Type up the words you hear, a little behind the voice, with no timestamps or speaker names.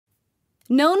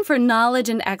Known for knowledge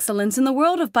and excellence in the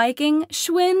world of biking,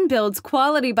 Schwinn builds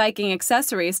quality biking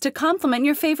accessories to complement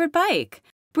your favorite bike.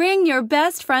 Bring your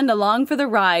best friend along for the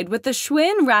ride with the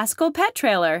Schwinn Rascal Pet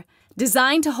Trailer.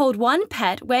 Designed to hold one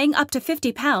pet weighing up to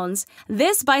 50 pounds,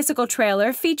 this bicycle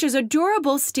trailer features a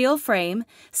durable steel frame,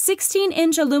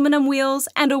 16-inch aluminum wheels,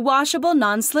 and a washable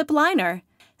non-slip liner.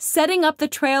 Setting up the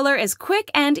trailer is quick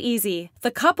and easy.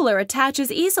 The coupler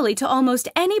attaches easily to almost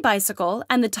any bicycle,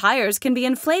 and the tires can be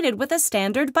inflated with a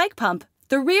standard bike pump.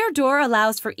 The rear door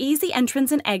allows for easy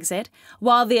entrance and exit,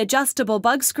 while the adjustable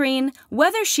bug screen,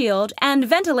 weather shield, and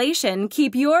ventilation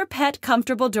keep your pet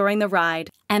comfortable during the ride.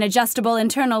 An adjustable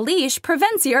internal leash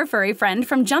prevents your furry friend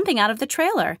from jumping out of the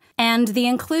trailer, and the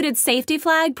included safety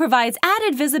flag provides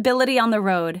added visibility on the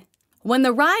road. When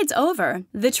the ride's over,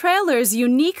 the trailer's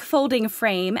unique folding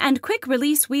frame and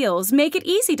quick-release wheels make it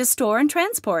easy to store and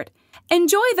transport.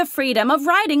 Enjoy the freedom of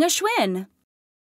riding a Schwinn!